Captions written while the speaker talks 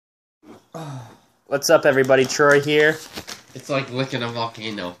What's up, everybody? Troy here. It's like licking a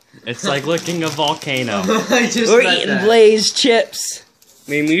volcano. It's like licking a volcano. We're eating Blaze chips.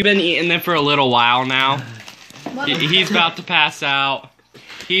 I mean, we've been eating them for a little while now. He's about to pass out.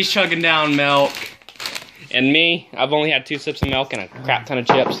 He's chugging down milk. And me, I've only had 2 sips of milk and a crap ton of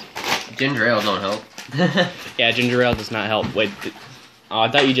chips. Ginger ale don't help. Yeah, ginger ale does not help. Wait, oh,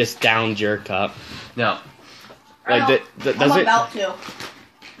 I thought you just downed your cup. No. Like, does I'm it? about to.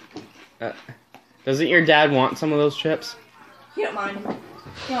 Doesn't your dad want some of those chips? He don't mind them.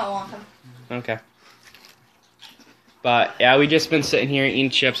 He don't want them. Okay. But yeah, we just been sitting here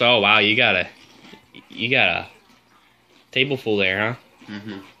eating chips. Oh wow, you got a table full there, huh?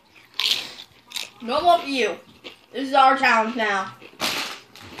 Mhm. No more for you. This is our challenge now.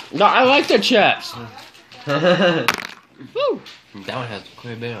 No, I like the chips. Woo! That one has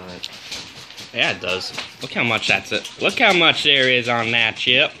quite a bit on it. Yeah, it does. Look how much that's it. Look how much there is on that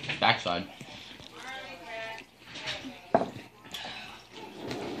chip. Backside.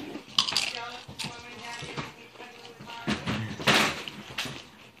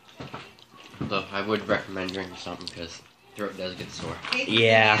 Though I would recommend drinking something because throat does get sore.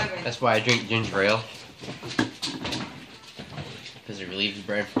 Yeah. That's why I drink ginger ale. Because it relieves the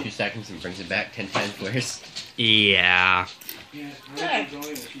brain for 2 seconds and brings it back 10 times worse. Yeah. Hey.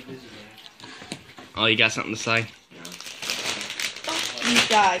 Oh, you got something to say? These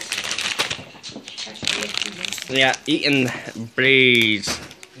guys. Yeah, eating Blaze.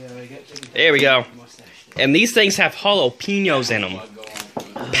 There we go. And these things have jalapenos in them.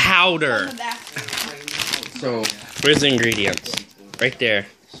 Powder. So, Where's the ingredients? Right there.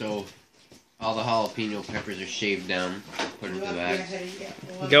 So, all the jalapeno peppers are shaved down, put into the bag.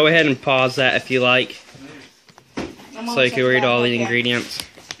 Go ahead and pause that if you like, so you can read all the ingredients.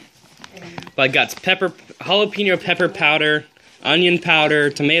 But I got jalapeno pepper powder, onion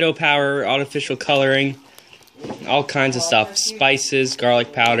powder, tomato powder, artificial coloring, all kinds of stuff. Spices,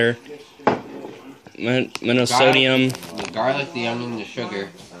 garlic powder, monosodium. The garlic, the onion, the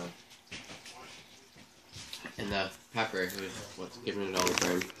sugar, and the pepper is what's giving it all the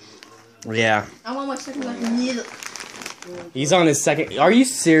burn. Yeah. I want my second like milk. He's on his second. Are you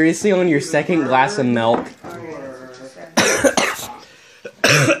seriously on your second glass of milk?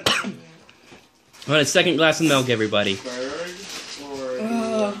 On his second glass of milk, everybody.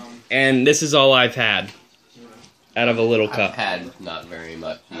 And this is all I've had. Out of a little cup. I've had not very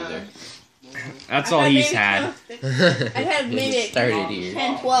much either. That's all he's had. I've had maybe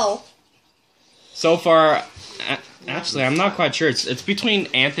 10, 12. So far, actually, I'm not quite sure. It's between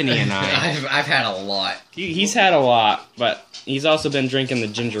Anthony and I. I've had a lot. He's had a lot, but he's also been drinking the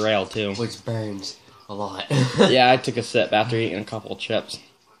ginger ale, too. Which burns a lot. Yeah, I took a sip after eating a couple of chips.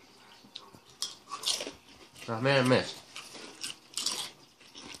 Oh man, I missed.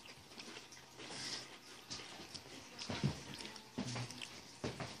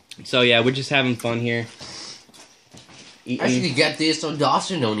 So yeah, we're just having fun here. I should get this so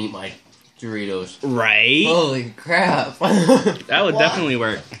Dawson don't eat my Doritos. Right? Holy crap. That would definitely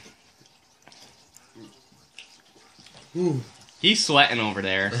work. He's sweating over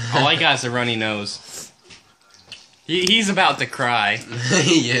there. All I got is a runny nose. He's about to cry.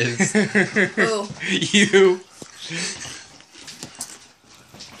 He is. Who? You.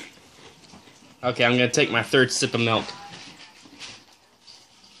 Okay, I'm gonna take my 3rd sip of milk.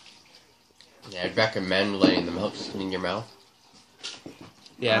 Yeah, I'd recommend letting the milk sit in your mouth.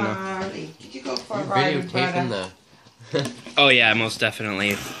 Yeah, no. Did you go for a You're ride, videotaping the... Oh yeah, most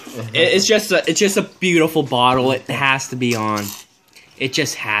definitely. It's just a beautiful bottle. It has to be on. It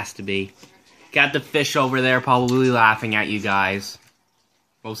just has to be. Got the fish over there probably laughing at you guys.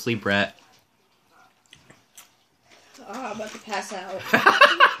 Mostly Brett. Oh, I'm about to pass out.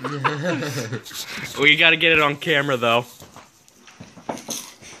 We gotta get it on camera though. Alright,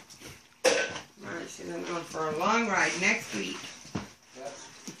 so I'm going for a long ride next week.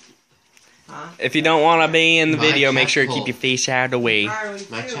 Huh? If you don't want to be in the My video, make chest sure to hole. keep your face out of the way. Are we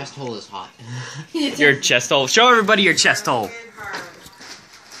My too? chest hole is hot. Your chest hole. Show everybody your chest hole.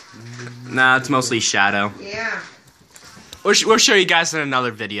 Nah, it's mostly shadow. Yeah. We'll show you guys in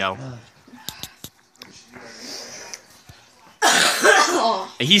another video. Oh.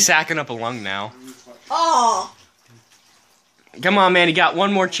 He's sacking up a lung now. Oh. Come on, man. You got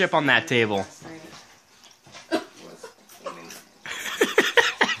one more chip on that table.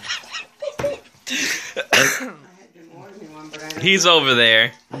 He's over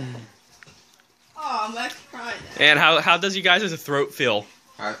there. Oh, I'm about to cry now. And how does you guys' throat feel?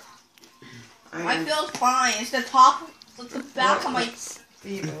 Alright. I feel fine. It's the top, it's the back of my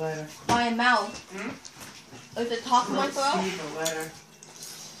Read the letter. mouth. Like the top of my throat. Read the letter.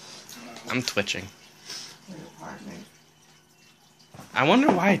 I'm twitching. apartment. I wonder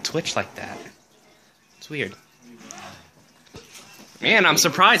why I twitch like that. It's weird. Man, I'm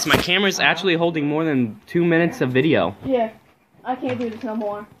surprised. My camera's actually holding more than 2 minutes of video. Here, I can't do this no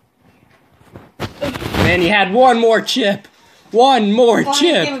more. Man, you had one more chip. One more Fine,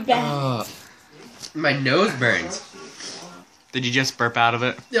 chip. give it back. My nose burns. Did you just burp out of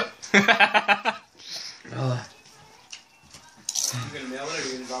it? Yep.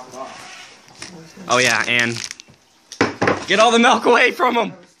 Oh yeah, and get all the milk away from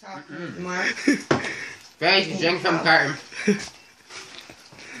him. I was talking to Mark. Guys, you drink from carton.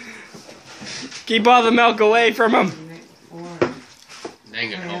 Keep all the milk away from him. I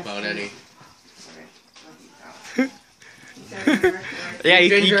ain't gonna help out any. Yeah,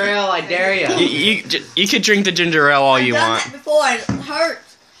 Ginger ale, I dare ya. You could drink the ginger ale all you I've done want. that before, and it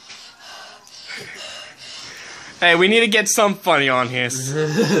hurts. Hey, we need to get some funny on here.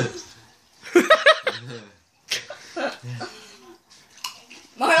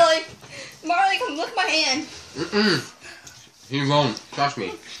 Marley, come lick my hand. He won't. Trust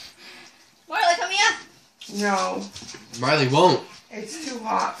me. Marley, come here. No, Marley won't. it's too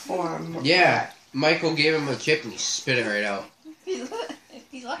hot for him. Yeah. Michael gave him a chip and he spit it right out. He's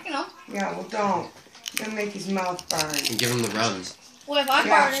licking them. Yeah, well, don't. You'll make his mouth burn. And give him the runs. What if I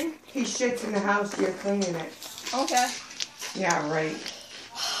Yeah. farted? He shits in the house, you're cleaning it. Okay. Yeah, right.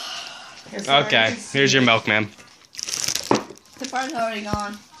 Okay, here's your milk, man. The fart's already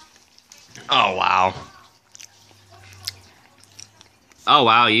gone. Oh wow. Oh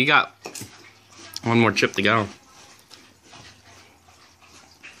wow, you got one more chip to go.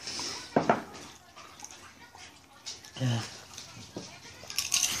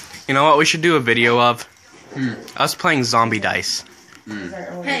 You know what we should do a video of? Us playing zombie dice.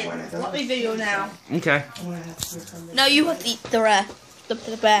 Hey, let me video now. Okay. No, you have to eat the rest.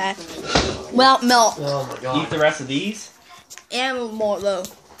 The bag. Without milk. Oh my god. Eat the rest of these? And more, though.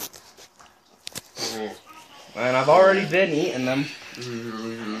 And I've already been eating them.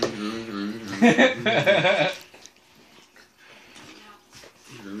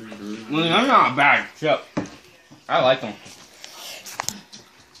 Well, they're not a bad chip. I like them.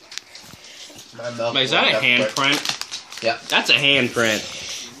 My milk Wait, is that a warmed up quick. handprint? Yeah. That's a handprint.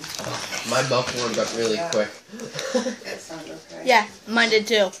 My milk warmed up really quick. That sounds okay. Yeah, mine did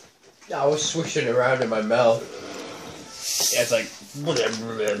too. I was swishing around in my mouth. Yeah, it's like.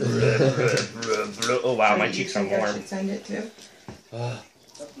 Oh wow, my cheeks are You think I warm. should send it too? Oh,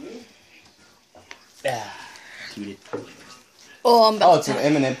 I'm Oh, about it's an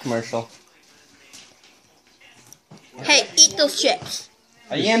M&M commercial. Hey, eat those chips.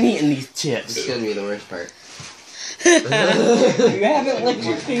 I am eating these It's chips. gonna be the worst part. You haven't licked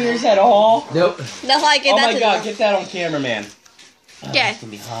your fingers at all? Nope. That's like it. Oh That's my god, get that on camera, man. Okay. It's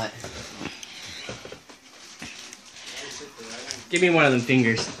gonna be hot. Give me one of them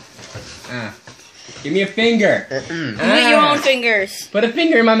fingers. Give me a finger. You eat your own fingers. Put a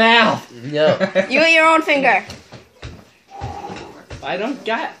finger in my mouth. No. You eat your own finger. I don't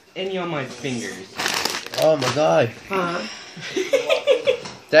got any on my fingers. Oh my god. Huh?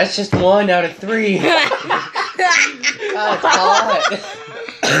 That's just 1 out of 3. That's hot.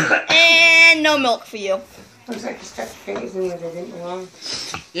 And no milk for you. Looks like you stuck your fingers in where they didn't belong.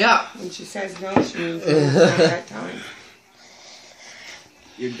 Yeah. When she says no, she means no at that time.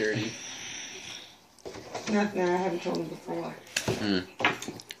 You're dirty. Nothing, I haven't told him before.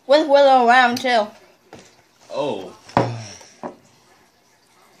 With Willow around too. Oh.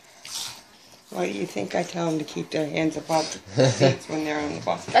 Why do you think I tell them to keep their hands above the seats when they're on the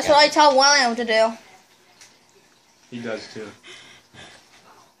bus? That's what I tell William to do. He does too.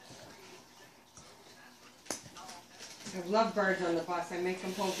 I love birds on the bus. I make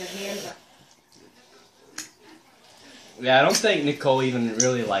them hold their hands up. Yeah, I don't think Nicole even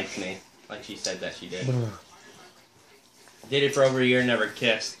really likes me. Like she said that she did. Did it for over a year, never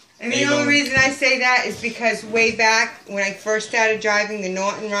kissed. And the only reason I say that is because way back when I first started driving the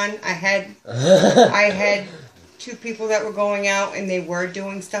Norton Run, I had 2 people that were going out and they were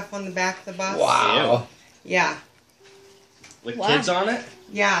doing stuff on the back of the bus. Wow. Yeah. With Wow. kids on it?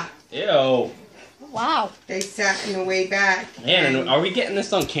 Yeah. Ew. Wow. They sat in the way back. Man, and are we getting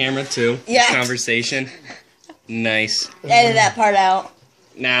this on camera too? Yeah. This conversation? Nice. Edit that part out.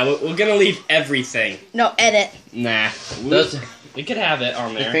 Nah, we're gonna leave everything. No, edit. Nah. Those, We could have it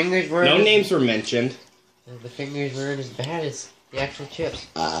on the there. fingers weren't No as, names were mentioned. The fingers weren't as bad as the actual chips.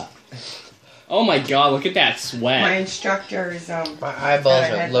 Oh my god, look at that My sweat. instructor is My eyeballs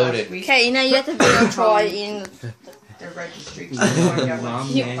that I are had loaded. last week. Okay, now you have to video Troy eating. The registry. So I got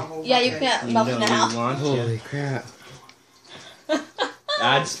Yeah, you can't milk now. Holy crap.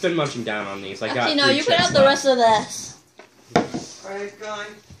 I've just been munching down on these. I got Actually, no, 3 you put chips out the left. rest of this. I've gone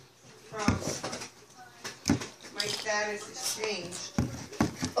from my status has changed.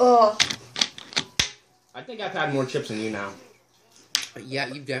 Oh. I think I've had more chips than you now. Yeah,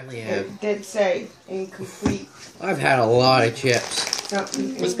 you definitely have. It did say incomplete. I've had a lot of chips.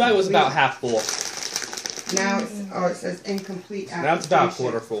 This bag was about half full. Now it says incomplete. Now it's about a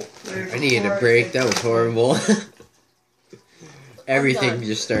quarter full. I needed a break. That was horrible. Everything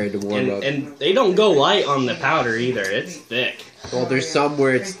just started to warm up. And they don't go light on the powder either. It's thick. Well, there's some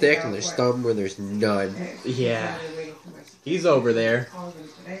where it's thick and there's some where there's none. Yeah. He's over there.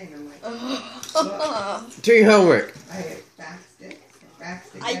 Do your homework.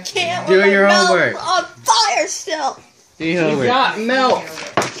 I can't. Do with your my mouth homework. on fire still. Do your You homework. got milk.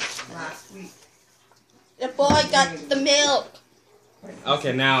 The boy got the milk.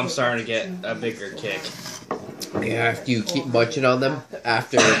 Okay, now I'm starting to get a bigger kick. Yeah, after you keep munching on them,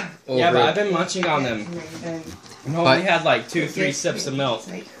 after Yeah, but I've been munching on them. I've only had like 2-3 sips of milk.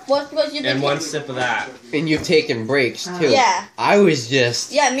 What was you And thinking? 1 sip of that. and you've taken breaks too. Yeah. I was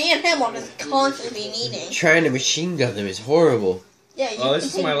just Yeah, me and him are just constantly eating. trying to machine gun them. It's horrible. Yeah, you Oh,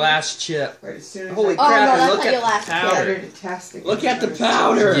 this is my last chip. Holy Oh, crap, no, and that's look not your at the last powder. Look at the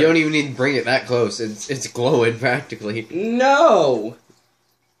powder. You don't even need to bring it that close. It's glowing practically. No.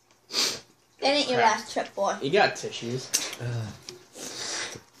 That ain't your last trip, boy. You got tissues.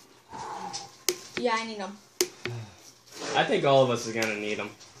 Yeah, I need them. I think all of us are gonna need them.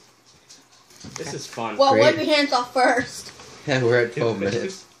 This is fun. Well, Great. wipe your hands off first. We're at 12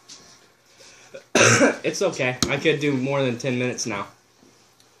 minutes. It's okay. I could do more than 10 minutes now.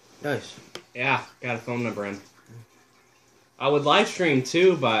 Nice. Yeah, got a phone number in. I would live stream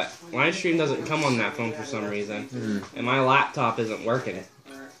too, but live stream doesn't come on that phone for some reason. And my laptop isn't working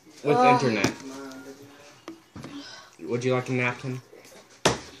with internet. Would you like a napkin?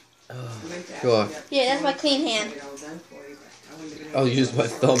 Go on. Yeah, that's my clean hand. I'll use my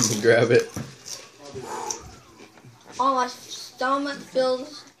thumb to grab it. All my stomach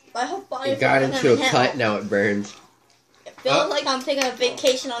feels. My whole body It got feels like into a I'm in cut, hell. now it burns. It feels like I'm taking a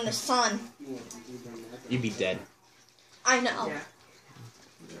vacation on the sun. You'd be dead. I know.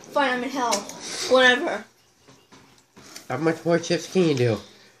 Fine, I'm in hell. Whatever. How much more chips can you do?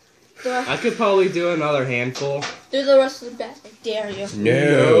 I could probably do another handful. Do the rest of the best. I dare you.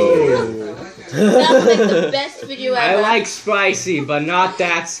 No. That'll make the best video I ever. like spicy, but not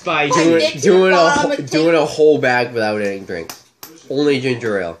that spicy. I dick to the bottom and Doing a whole bag without any drinks. Only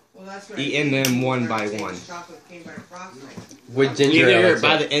ginger ale. Eating them one by one. With ginger ale. Either that's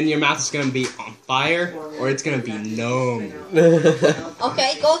by it. the end your mouth is gonna be on fire, or it's gonna be numb.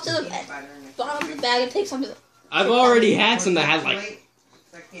 Okay, go to the bottom of the bag and take some of the... I've already had some that had like.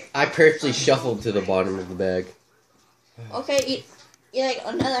 I purposely shuffled to the bottom of the bag. Okay, eat like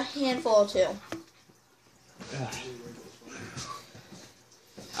another handful or two.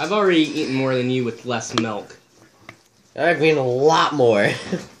 I've already eaten more than you with less milk. I've eaten a lot more.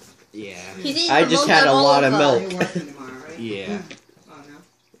 Yeah. He's eating I the just most had a all lot of them. milk. Yeah.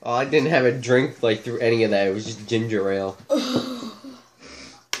 Oh, I didn't have a drink like through any of that. It was just ginger ale.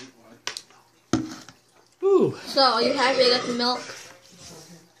 Ooh. So, are you happy I got the milk?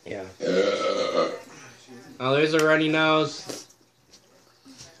 Yeah. Oh, there's a runny nose.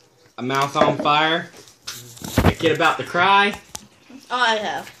 A mouth on fire. A kid about to cry. Oh, I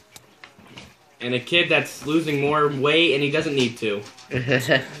have. And a kid that's losing more weight and he doesn't need to.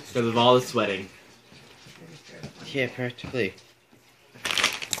 Because of all the sweating. Yeah, practically.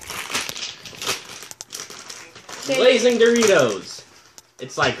 Blazing Doritos.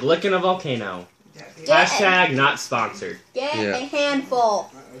 It's like licking a volcano. Hashtag not sponsored. Get Yeah. a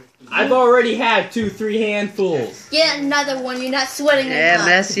handful. I've already had 2-3 handfuls. Get another one. You're not sweating And enough.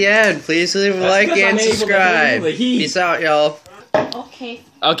 that's the end. Please leave a That's like 'cause I'm and able to subscribe. handle the heat. Peace out, y'all. Okay.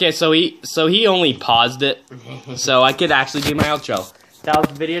 Okay, so he only paused it, so I could actually do my outro. That was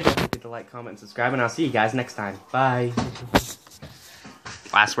the video. Don't forget to like, comment, and subscribe, and I'll see you guys next time. Bye.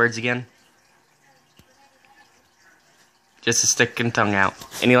 Last words again. Just a stick and tongue out.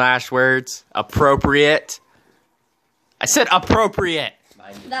 Any last words? Appropriate. I said appropriate.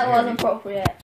 That was appropriate.